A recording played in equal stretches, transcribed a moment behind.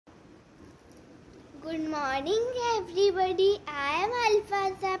Good morning everybody. I am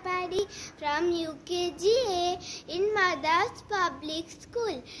Alfaza Paddy from UKG in Madras Public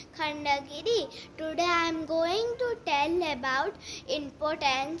School, Khandagiri. Today I am going to tell about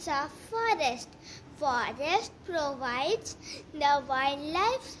importance of forest. Forest provides the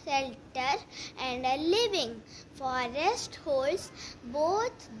wildlife shelter and a living. Forest holds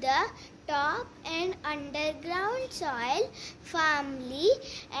both the top and underground soil firmly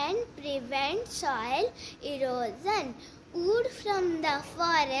and prevents soil erosion. Wood from the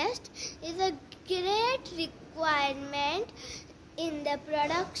forest is a great requirement in the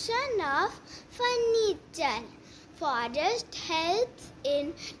production of furniture. Forest helps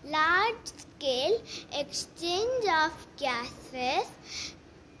in large-scale exchange of gases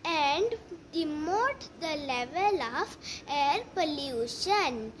and demote the level of air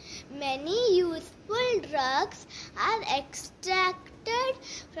pollution. Many useful drugs are extracted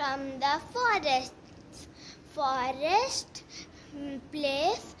from the forests. Forest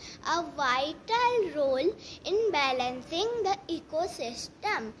plays a vital role in balancing the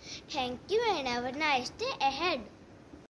ecosystem. Thank you and have a nice day ahead.